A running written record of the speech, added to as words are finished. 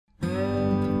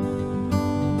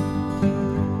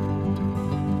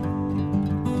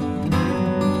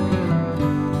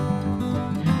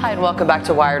Hi, and welcome back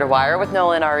to Wire with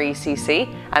Nolin RECC.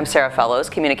 I'm Sarah Fellows,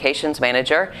 Communications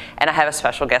Manager, and I have a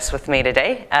special guest with me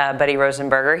today, Buddy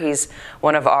Rosenberger. He's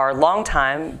one of our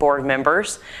longtime board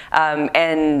members,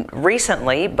 and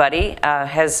recently, Buddy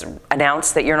has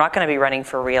announced that you're not going to be running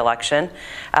for re-election,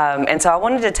 and so I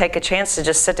wanted to take a chance to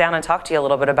just sit down and talk to you a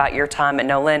little bit about your time at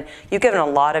Nolin. You've given a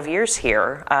lot of years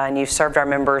here, and you've served our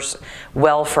members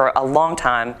well for a long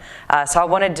time, so I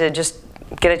wanted to just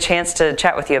get a chance to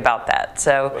chat with you about that.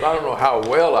 So, but I don't know how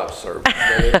well I've served. But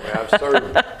anyway, I've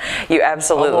served. You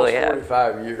absolutely almost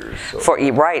 45 years.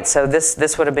 So. Right. So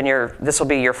this would have been this will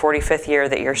be your 45th year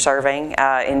that you're serving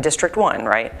in District 1,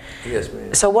 right? Yes,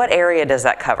 ma'am. So what area does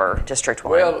that cover, District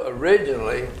 1? Well,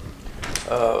 originally,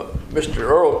 Mr.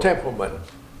 Earl Templeman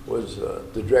was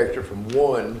the director from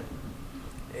 1,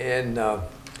 and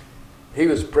he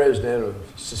was president of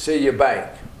Cecilia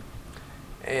Bank.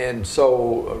 And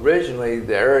so originally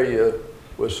the area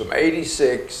was from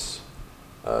 86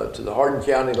 to the Hardin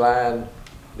County line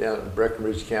down in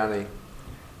Breckenridge County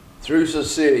through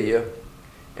Cecilia,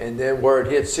 and then where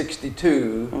it hit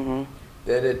 62,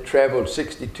 then it traveled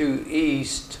 62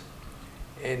 east,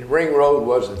 and Ring Road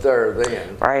wasn't there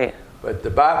then. Right. But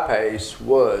the bypass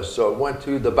was, so it went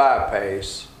through the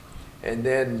bypass, and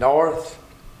then north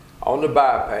on the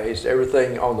bypass,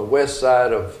 everything on the west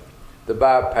side of the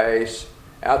bypass,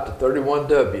 out to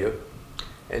 31W,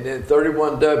 and then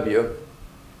 31W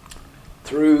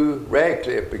through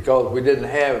Radcliffe, because we didn't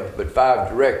have but 5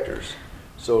 directors.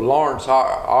 So Lawrence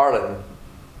Arlen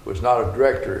was not a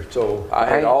director, so I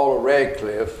had all of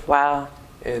Radcliffe. Wow.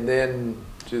 And then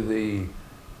to the,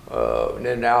 and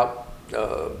then out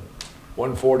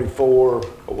 144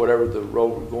 or whatever the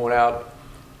road was going out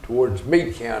towards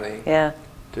Meade County. Yeah.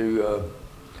 To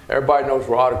everybody knows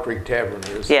where Otter Creek Tavern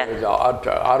is. Yeah.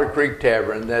 Otter Creek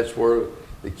Tavern, that's where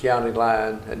the county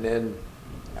line, and then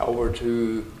over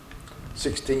to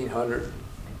 1600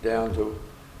 down to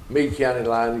Meade County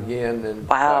line again. And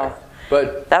wow.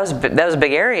 But that was a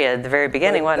big area at the very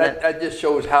beginning, wasn't it? That just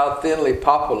shows how thinly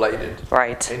populated.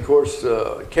 Right. And of course,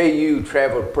 KU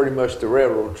traveled pretty much the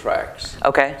railroad tracks.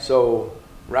 Okay. So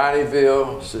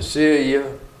Rineyville,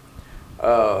 Cecilia,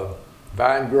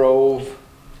 Vine Grove.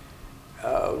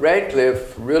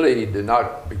 Radcliffe really did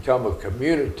not become a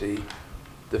community.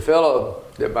 The fellow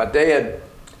that my dad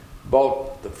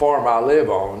bought the farm I live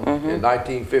on in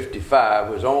 1955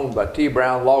 was owned by T.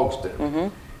 Brown Logston.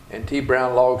 And T.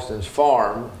 Brown Logston's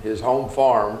farm, his home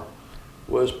farm,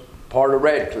 was part of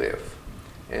Radcliffe.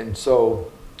 And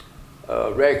so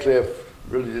Radcliffe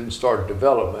really didn't start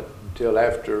development until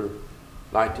after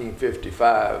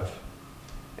 1955.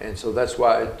 And so that's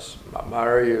why it's my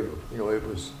area, you know, it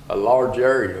was a large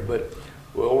area, but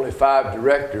with only 5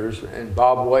 directors, and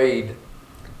Bob Wade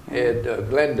had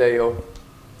Glendale,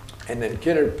 and then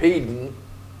Kennard Peden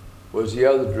was the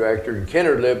other director, and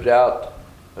Kennard lived out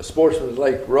Sportsman's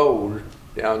Lake Road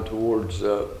down towards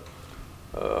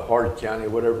Hardin County,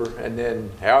 wodtever, and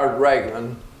then Howard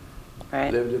Ragland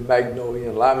lived in Magnolia,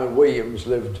 and Lyman Williams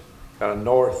lived kind of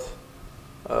north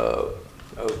of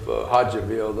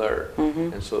Hodgeville there,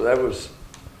 and so that was.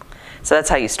 So that's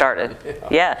how you started.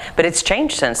 Yeah, but it's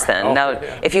changed since then. Oh, now,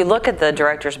 yeah. if you look at the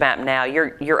director's map now,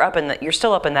 you're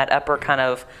still up in that upper kind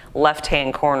of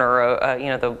left-hand corner, you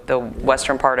know, the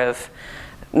western part of,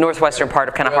 northwestern part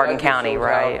of kind of Hardin County,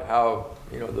 right? How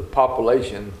you know the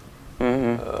population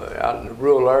out in the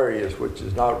rural areas, which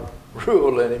is not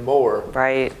rural anymore,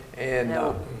 right?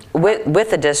 And with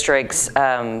the districts,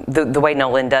 the way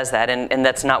Nolin does that, and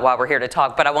that's not why we're here to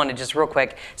talk, but I want to just real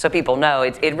quick, so people know,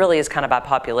 it really is kind of by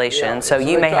population. Yeah, so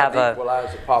you may have to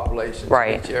equalize the population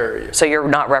in each area. So you're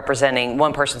not representing,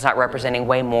 one person's not representing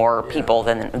way more people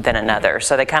than another.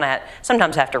 So they kind of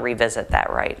sometimes have to revisit that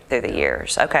through the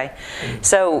years. Okay.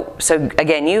 So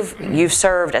again, you've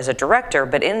served as a director,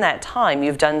 but in that time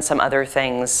you've done some other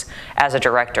things as a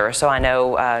director. So I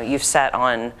know you've sat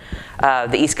on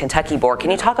the East Kentucky Board. Can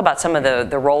you talk about some of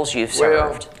the roles you've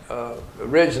served? Well,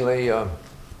 originally,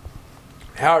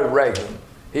 Howard Ragland,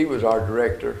 he was our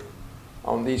director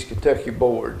on the East Kentucky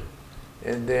Board.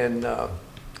 And then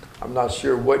I'm not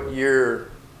sure what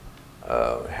year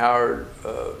Howard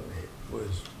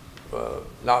was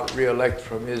not re-elected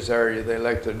from his area. They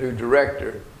elected a new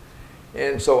director.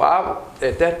 And so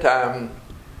at that time,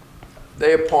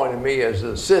 they appointed me as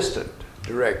an assistant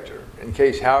director in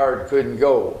case Howard couldn't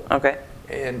go. Okay.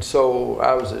 And so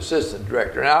I was assistant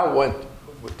director, and I went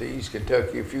with the East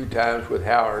Kentucky a few times with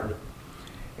Howard.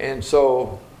 And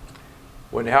so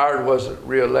when Howard wasn't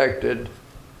reelected,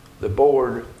 the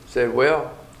board said,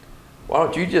 well, why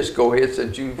don't you just go ahead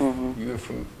since you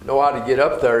know how to get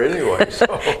up there anyway. So.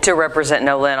 To represent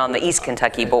Nolin on the East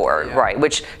Kentucky board, yeah. right?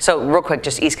 Which, so real quick,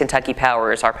 just East Kentucky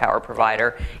Power is our power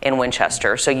provider in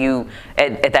Winchester. So you,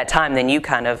 at that time, then you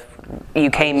came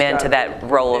into that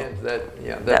role of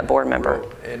that board member.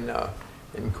 Role.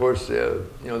 And of course, there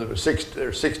were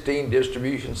 16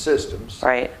 distribution systems.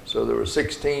 Right. So there were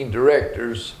 16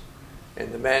 directors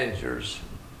and the managers.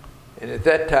 And at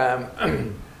that time,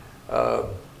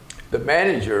 the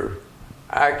manager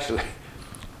actually,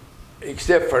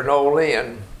 except for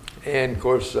Nolin, and of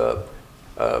course, Mr.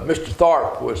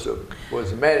 Tharp was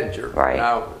the manager right. when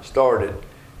I started.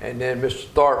 And then Mr.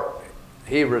 Tharp,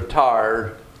 he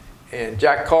retired, and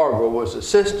Jack Cargill was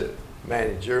assistant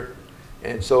manager.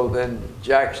 And so then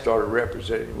Jack started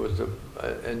representing,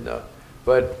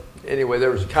 but anyway,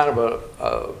 there was kind of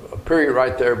a period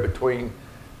right there between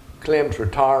Clem's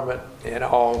retirement and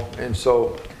all, and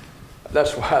so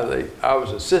that's why I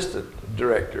was assistant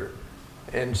director.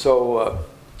 And so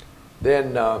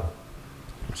then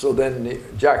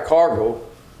Jack Cargill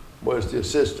was the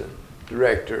assistant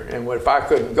director, and if I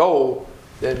couldn't go,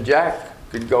 then Jack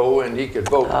could go and he could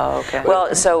vote. Oh, okay.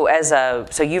 Well, so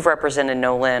you've represented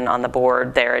Nolin on the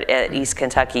board there at East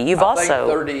Kentucky. You've I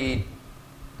think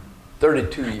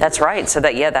 32 years. That's right. So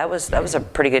that was a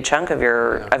pretty good chunk of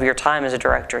your time as a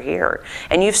director here,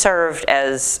 and you've served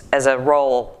as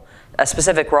a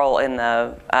specific role in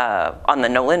the on the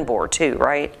Nolin board too,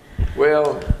 right?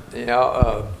 Well,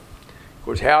 of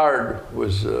course Howard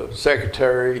was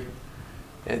secretary,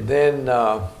 and then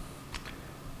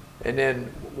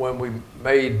when we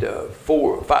made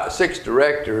 6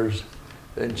 directors,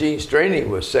 then Gene Straney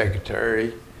was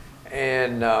secretary,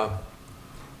 and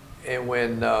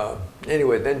when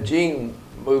then Gene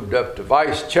moved up to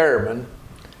vice chairman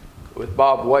with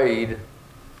Bob Wade,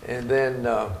 and then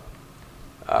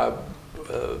I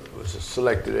was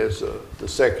selected as the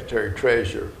secretary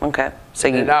treasurer. Okay, so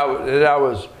I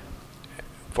was,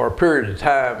 for a period of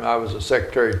time, I was a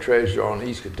secretary treasurer on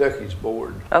East Kentucky's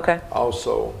board. Okay.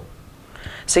 Also.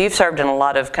 So you've served in a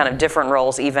lot of kind of different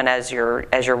roles, even as your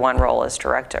one role as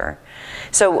director.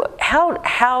 So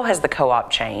how has the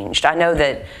co-op changed? I know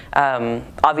that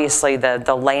obviously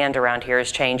the land around here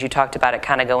has changed. You talked about it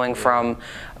kind of going from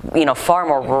far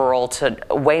more rural to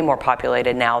way more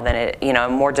populated now than it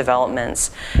more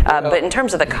developments. But in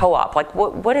terms of the co-op, like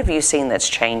what have you seen that's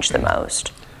changed the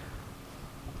most?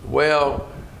 Well,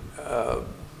 of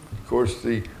course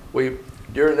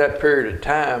during that period of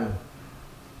time,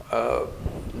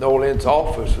 Nolin's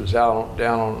office was down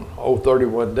on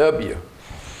 031W.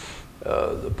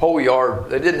 The pole yard,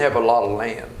 they didn't have a lot of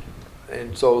land,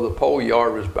 and so the pole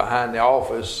yard was behind the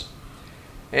office.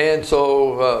 And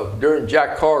so during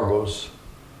Jack Cargill's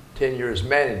tenure as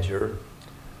manager,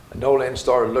 Nolin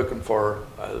started looking for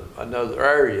another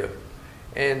area.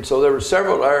 And so there were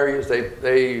several areas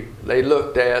they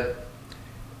looked at,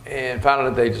 and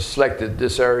finally they just selected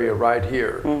this area right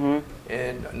here. Mm-hmm.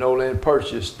 And Nolin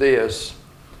purchased this,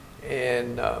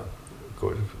 and of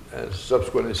course,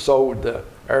 subsequently sold the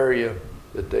area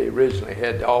that they originally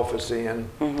had the office in.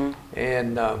 Mm-hmm.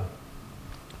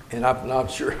 And I'm not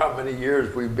sure how many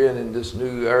years we've been in this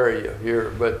new area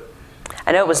here, but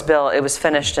I know it was built. It was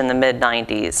finished in the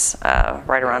mid-90s,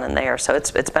 right around in there. So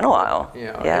it's been a while.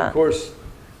 Yeah. And of course,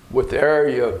 with the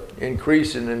area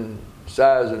increasing in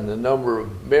size and the number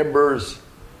of members,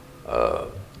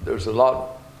 there's a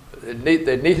lot.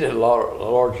 They needed a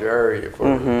larger area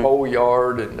for the pole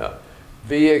yard and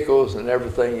vehicles and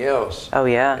everything else. Oh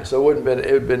yeah. And so it would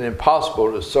have been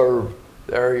impossible to serve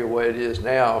the area where it is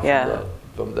now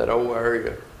from that old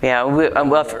area. Yeah,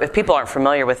 well, if people aren't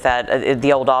familiar with that,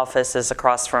 the old office is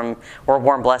across from where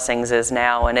Warm Blessings is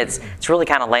now, and it's really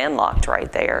kind of landlocked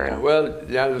right there. Yeah, well,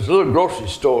 there's a little grocery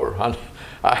store.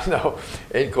 I know,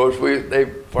 and of course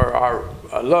for our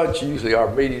lunch, usually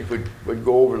our meetings would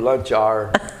go over lunch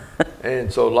hour,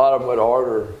 and so a lot of them would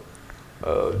order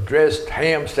dressed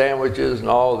ham sandwiches and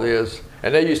all this,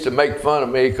 and they used to make fun of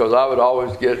me because I would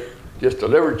always get just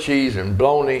delivered cheese and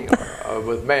bologna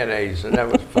with mayonnaise, and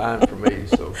that was fine for me.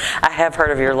 So I have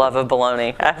heard of your love of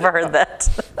bologna. I've heard that.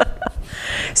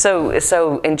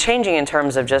 So in changing in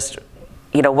terms of just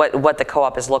what the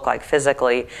co-op has looked like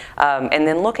physically, and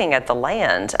then looking at the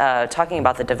land, talking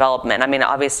about the development. I mean,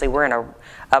 obviously we're in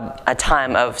a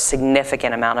time of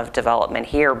significant amount of development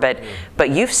here, but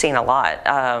you've seen a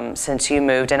lot since you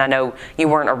moved, and I know you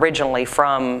weren't originally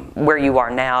from where you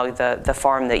are now, the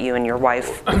farm that you and your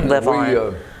wife live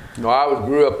on. I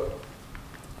grew up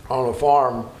on a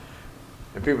farm,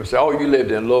 and people say, "Oh, you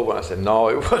lived in Louisville." I said, "No,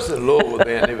 it wasn't Louisville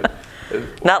then. It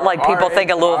was not like people think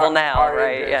of Louisville now,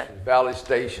 right? Yeah. Valley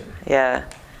Station. Yeah.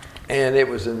 and it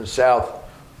was in the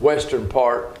southwestern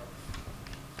part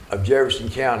of Jefferson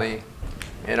County.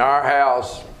 And our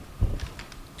house,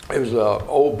 it was an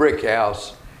old brick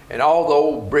house, and all the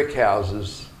old brick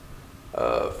houses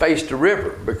faced the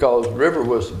river, because the river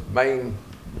was the main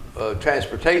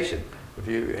transportation. If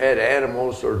you had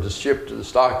animals or to ship to the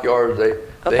stockyards,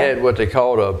 they had what they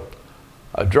called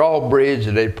a drawbridge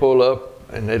that they'd pull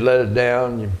up and they'd let it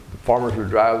down. Farmers would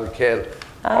drive the cattle.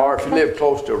 Or if you lived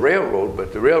close to a railroad,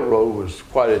 but the railroad was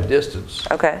quite a distance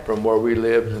from where we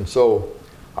lived, and so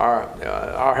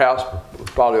our house was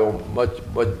probably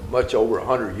much over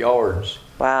 100 yards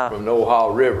from the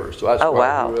Ohio River. So that's where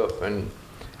I grew up. And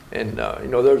you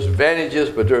know, there's advantages,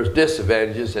 but there's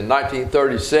disadvantages. In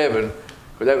 1937,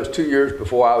 but that was 2 years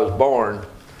before I was born,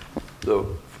 the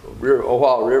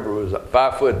Ohio River was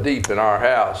 5 foot deep in our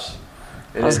house.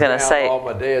 And I was going to say, all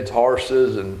my dad's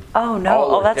horses and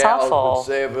all that's awful.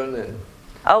 7 and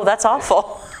that's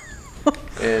awful.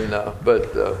 And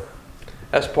but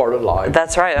that's part of life.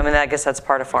 That's right. I mean, I guess that's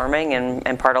part of farming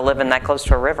and part of living that close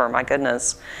to a river. My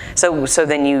goodness. So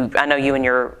then I know you and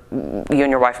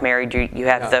your wife married. You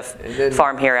have the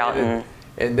farm here out in.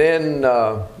 And then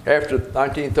after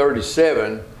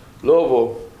 1937,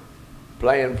 Louisville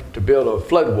planned to build a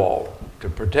flood wall to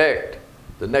protect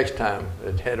the next time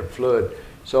it had a flood.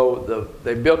 So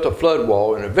they built a flood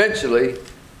wall, and eventually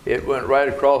it went right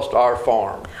across our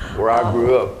farm where I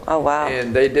grew up. Oh wow!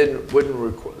 And they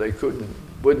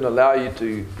wouldn't allow you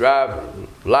to drive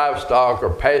livestock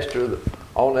or pasture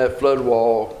on that flood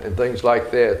wall and things like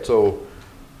that. So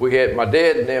my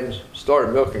dad and them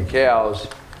started milking cows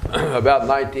about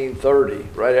 1930,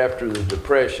 right after the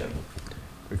Depression,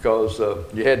 because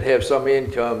you had to have some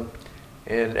income,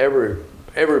 and every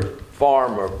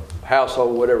farm or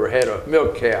household, whatever, had a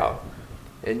milk cow,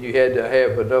 and you had to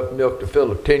have enough milk to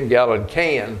fill a 10-gallon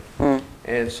can.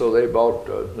 And so they bought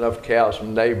enough cows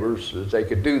from neighbors that they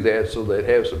could do that, so they'd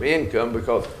have some income,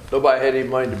 because nobody had any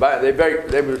money to buy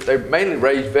it. They mainly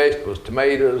raised vegetables,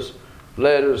 tomatoes,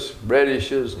 lettuce,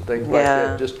 radishes, and things like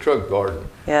that, just truck garden.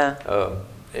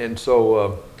 And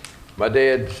so my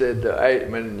dad said,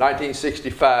 in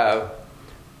 1965,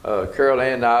 Carol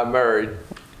Ann and I married,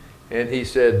 and he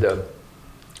said, do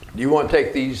you want to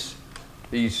take these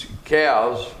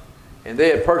cows? And they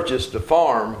had purchased a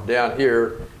farm down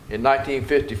here in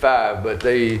 1955, but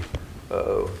they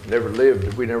we never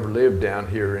lived down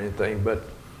here or anything,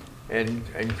 and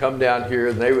come down here,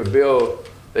 and he'd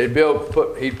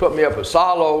put me up a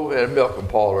silo and a milking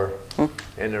parlor,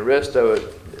 and the rest of it,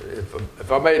 if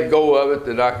I made a go of it,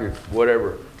 then I could,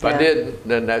 whatever. If I didn't,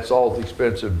 then that's all the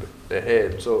expensive they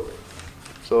had. So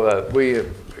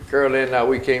Carol Ann and I,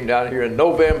 we came down here in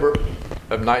November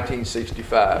of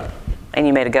 1965. And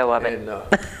you made a go of it. And,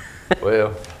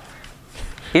 well,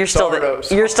 you're still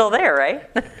there, right?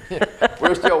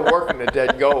 We're still working at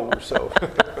that goal. So.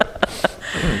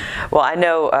 Well, I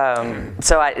know.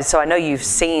 So I know you've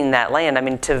seen that land. I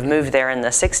mean, to have moved there in the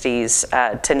 '60s,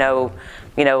 to know,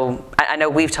 I know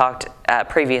we've talked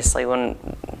previously when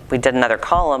we did another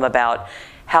column about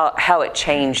how it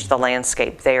changed the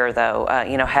landscape there, though.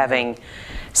 Having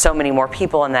so many more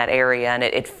people in that area, and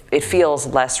it feels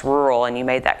less rural, and you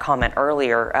made that comment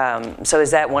earlier. So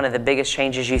is that one of the biggest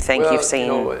changes you think you've seen?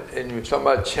 And you're talking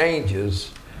about changes.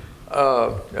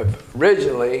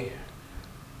 Originally,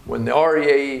 when the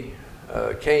REA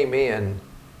came in,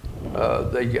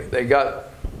 they got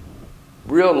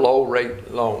real low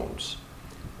rate loans,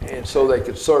 and so they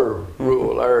could serve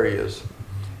rural areas.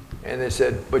 And they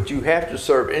said, but you have to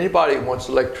serve anybody who wants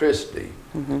electricity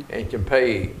and can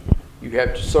pay. You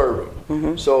have to serve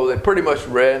them. So they pretty much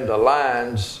ran the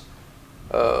lines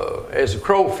as the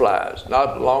crow flies,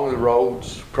 not along the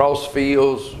roads, across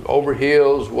fields, over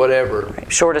hills, whatever.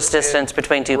 Right. Shortest distance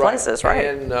between two places, right?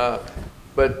 And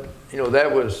but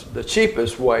that was the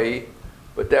cheapest way,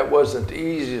 but that wasn't the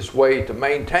easiest way to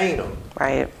maintain them.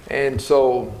 Right. And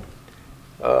so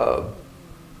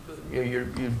you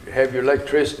have your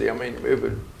electricity. I mean, it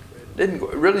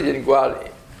really didn't go out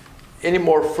any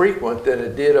more frequent than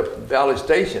it did up at Valley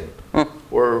Station,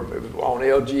 where on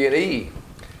LG&E,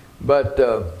 but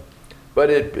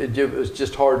it was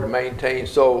just hard to maintain.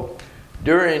 So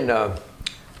during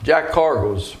Jack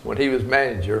Cargill's, when he was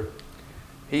manager,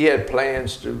 he had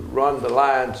plans to run the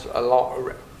lines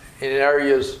along in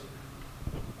areas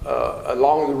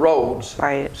along the roads,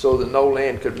 right, so that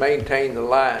Nolin could maintain the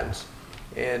lines,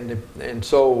 and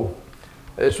so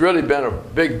it's really been a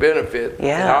big benefit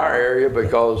in our area,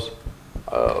 because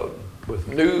with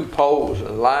new poles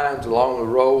and lines along the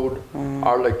road,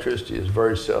 our electricity is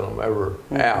very seldom ever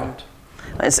out.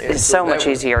 It's so much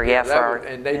easier,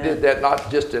 and they did that not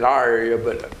just in our area,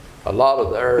 but a lot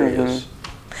of the areas.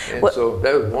 And so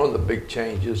that was one of the big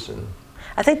changes. And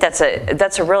I think that's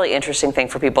a really interesting thing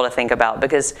for people to think about,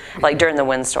 because like during the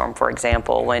windstorm, for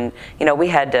example, when we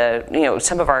had to,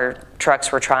 some of our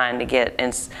trucks were trying to get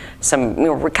in some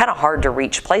kind of hard to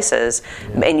reach places,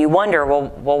 and you wonder,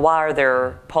 well, why are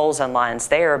there poles and lines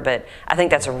there? But I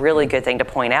think that's a really good thing to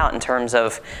point out in terms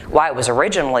of why it was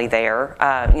originally there.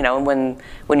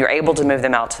 When you're able to move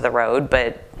them out to the road,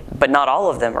 but not all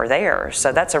of them are there.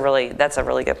 So that's a really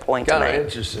good point to make. Kind of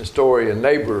interesting story. A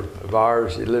neighbor of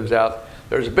ours, he lives out.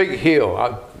 There's a big hill.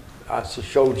 I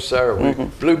showed Sarah,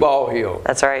 Blue Ball Hill.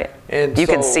 That's right. And you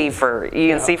can see for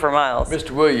miles.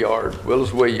 Mr.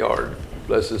 Willis Williard,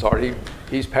 bless his heart.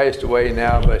 He's passed away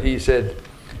now, but he said,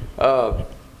 I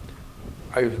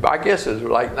guess it was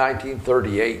like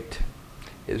 1938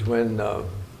 is when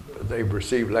they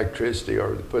received electricity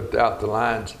or they put out the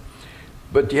lines.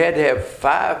 But you had to have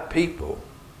 5 people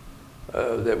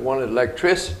that wanted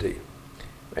electricity.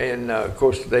 And of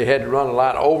course, they had to run a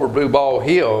line over Blue Ball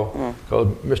Hill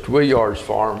because Mr. Williard's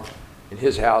farm and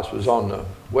his house was on the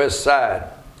west side.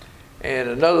 And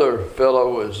another fellow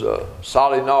was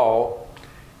Solly Knoll.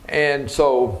 And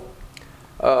so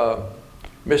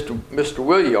Mr.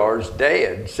 Williard's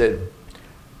dad said,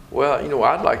 well,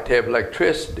 I'd like to have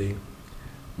electricity.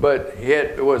 But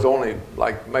it was only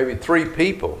like maybe 3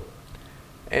 people.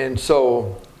 And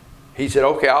so he said,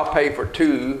 okay, I'll pay for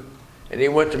 2. And he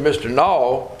went to Mr.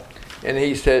 Knoll, and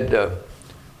he said,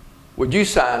 would you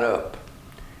sign up?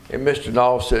 And Mr.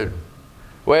 Knoll said,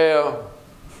 well,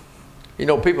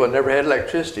 people had never had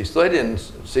electricity, so they didn't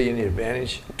see any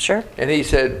advantage. Sure. And he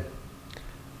said,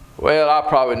 well, I'll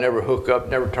probably never hook up,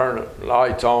 never turn the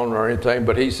lights on or anything.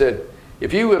 But he said,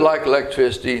 if you would like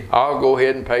electricity, I'll go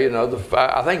ahead and pay another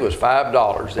I think it was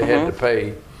 $5 they had to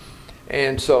pay.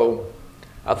 And so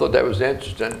I thought that was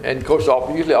interesting. And of course,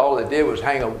 usually all they did was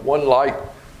hang one light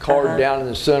card down in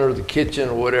the center of the kitchen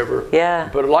or whatever. Yeah.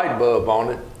 Put a light bulb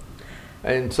on it.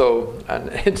 And so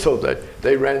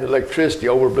they ran the electricity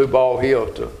over Blue Ball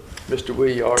Hill to Mr.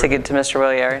 Williard. To get to Mr.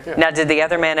 Williard. Yeah. Now, did the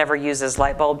other man ever use his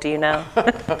light bulb? Do you know?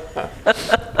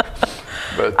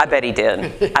 But, I bet he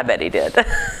did. I bet he did.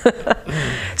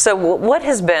 So what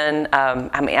has been,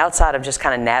 outside of just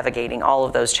kind of navigating all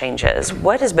of those changes,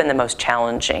 what has been the most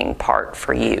challenging part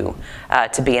for you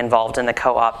to be involved in the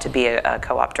co-op, to be a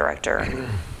co-op director?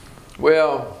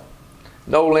 Well,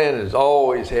 Nolin has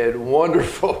always had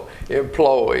wonderful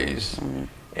employees.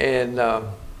 And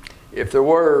if there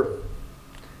were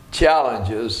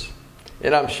challenges,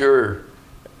 and I'm sure,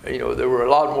 there were a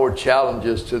lot more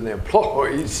challenges to the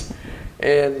employees,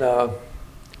 and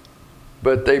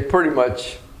but they pretty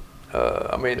much,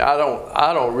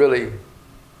 I don't really,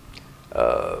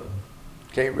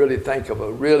 can't really think of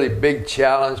a really big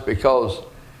challenge because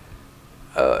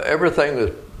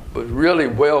everything was really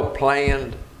well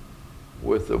planned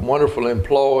with the wonderful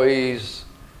employees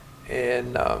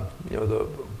and the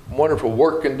wonderful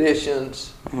work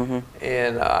conditions.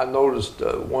 And I noticed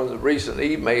one of the recent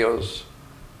emails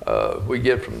we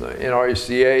get from the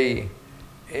NRECA,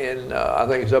 and I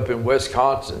think it's up in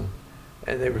Wisconsin,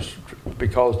 and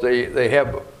because they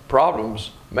have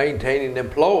problems maintaining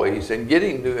employees and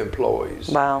getting new employees.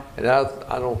 Wow. And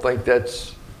I don't think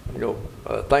that's,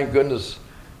 thank goodness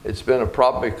it's been a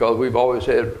problem because we've always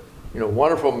had,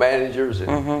 wonderful managers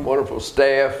and wonderful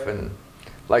staff, and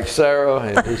like Sarah,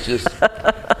 and it's just.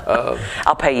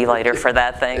 I'll pay you later for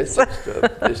that thing.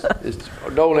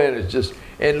 Nolin is just,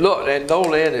 and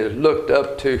Nolin is looked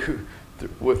up to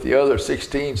with the other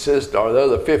 16 systems, or the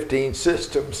other 15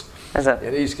 systems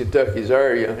in East Kentucky's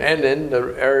area, and in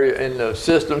the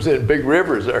systems in Big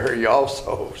River's area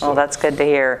also. So. Well, that's good to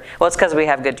hear. Well, it's because we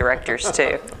have good directors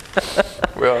too.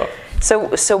 Well.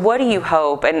 So what do you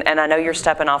hope, and I know you're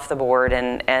stepping off the board,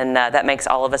 and that makes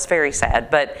all of us very sad,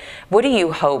 but what do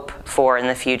you hope for in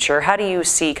the future? How do you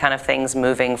see kind of things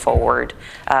moving forward,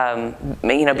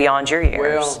 beyond your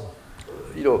years?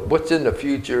 Well, what's in the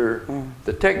future,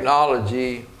 the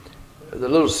technology, the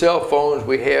little cell phones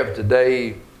we have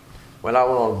today, when I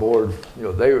went on board,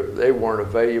 they weren't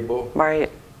available. Right.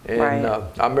 And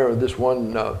I remember this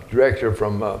one director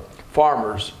from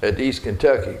Farmers at East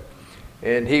Kentucky,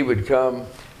 and he would come,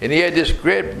 and he had this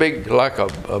great big, like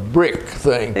a brick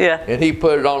thing, and he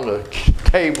put it on the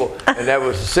table, and that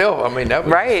was a cell phone. That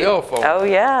was a cell phone. Oh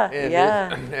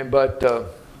yeah, But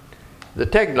the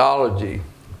technology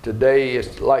today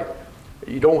is like,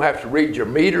 you don't have to read your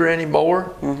meter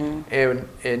anymore, and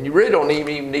you really don't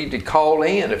even need to call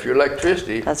in if your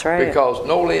electricity. That's right. Because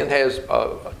Nolin has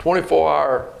a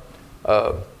 24-hour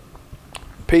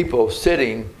people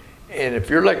sitting, and if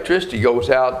your electricity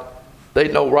goes out, they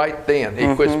know right then.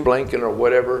 He quits blinking or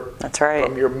whatever. That's right.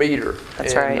 From your meter.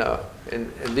 That's right.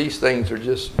 And these things are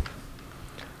just,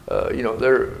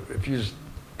 they're, if you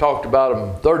talked about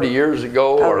them 30 years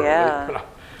ago,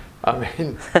 I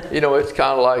mean, it's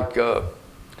kind of like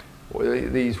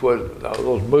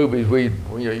those movies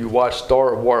you watch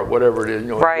Star Wars, whatever it is.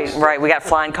 Right. We got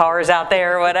flying cars out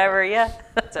there or whatever. Yeah.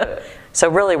 So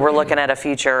really, we're looking at a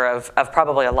future of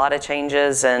probably a lot of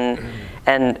changes, and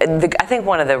I think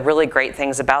one of the really great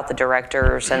things about the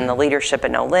directors and the leadership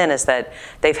at Nolin is that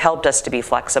they've helped us to be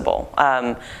flexible.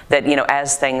 That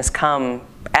as things come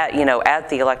at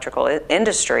the electrical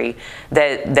industry,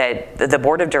 that the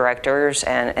board of directors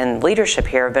and leadership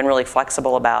here have been really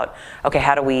flexible about, okay,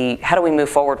 how do we move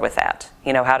forward with that?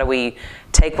 How do we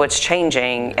take what's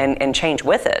changing and change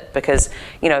with it? Because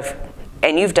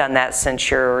and you've done that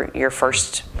since your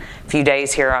first few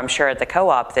days here, I'm sure, at the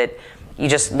co-op, that you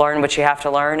just learn what you have to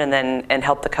learn and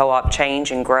help the co-op change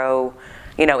and grow,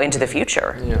 into the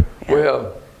future. Yeah.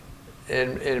 Well,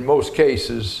 in most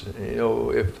cases,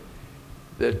 if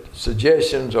the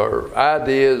suggestions or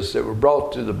ideas that were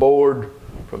brought to the board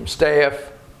from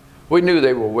staff, we knew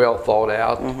they were well thought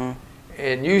out,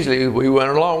 and usually we went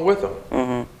along with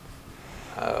them.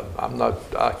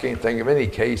 I can't think of any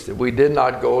case that we did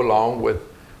not go along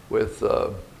with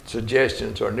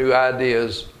suggestions or new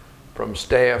ideas from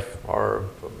staff or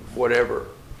from whatever.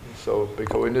 So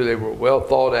because we knew they were well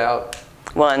thought out.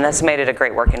 Well, and that's made it a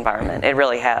great work environment. It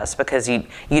really has, because you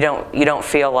don't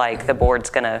feel like the board's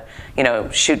gonna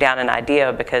shoot down an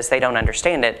idea because they don't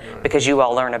understand it, because you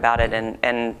all learn about it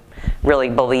and really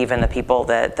believe in the people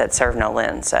that serve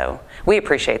Nolin. So we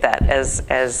appreciate that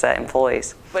as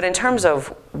employees. But in terms of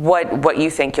what you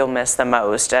think you'll miss the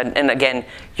most, and again,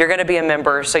 you're going to be a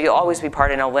member, so you'll always be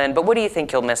part of Nolin, but what do you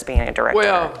think you'll miss being a director?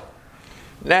 Well,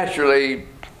 naturally,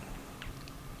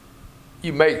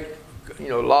 you make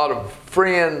a lot of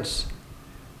friends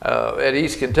at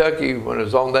East Kentucky when I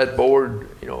was on that board,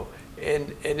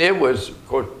 and it was, of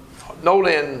course,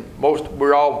 Nolin,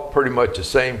 we're all pretty much the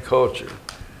same culture.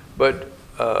 But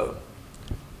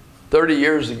 30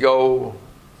 years ago,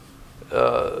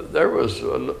 there was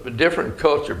a different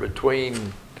culture between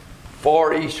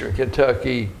far eastern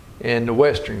Kentucky and the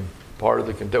western part of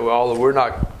the Kentucky, although we're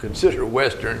not considered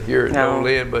western here at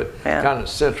Nolin, but kind of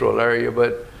central area.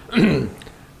 But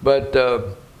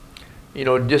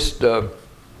just the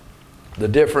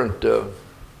different,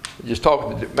 just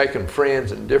making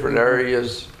friends in different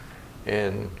areas,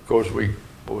 and of course we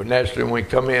naturally, when we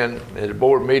come in at a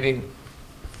board meeting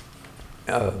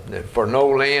for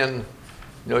Nolin,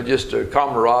 just the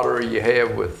camaraderie you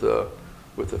have with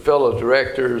the fellow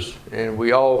directors, and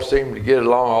we all seem to get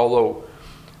along. Although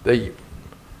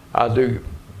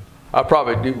I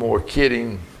probably do more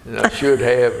kidding than I should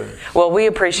have. Well, we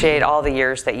appreciate all the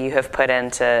years that you have put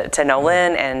into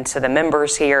Nolin and to the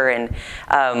members here. And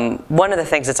one of the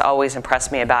things that's always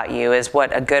impressed me about you is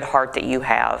what a good heart that you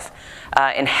have,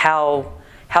 and how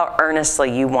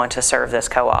earnestly you want to serve this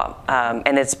co-op.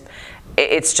 And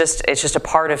it's just a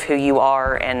part of who you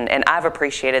are, and I've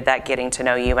appreciated that, getting to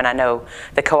know you, and I know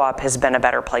the co-op has been a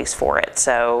better place for it.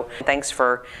 So thanks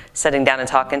for sitting down and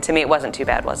talking to me. It wasn't too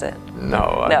bad, was it? No,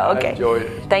 I okay. enjoyed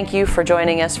it. Thank you for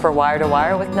joining us for Wire to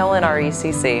Wire with Nolin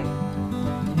RECC.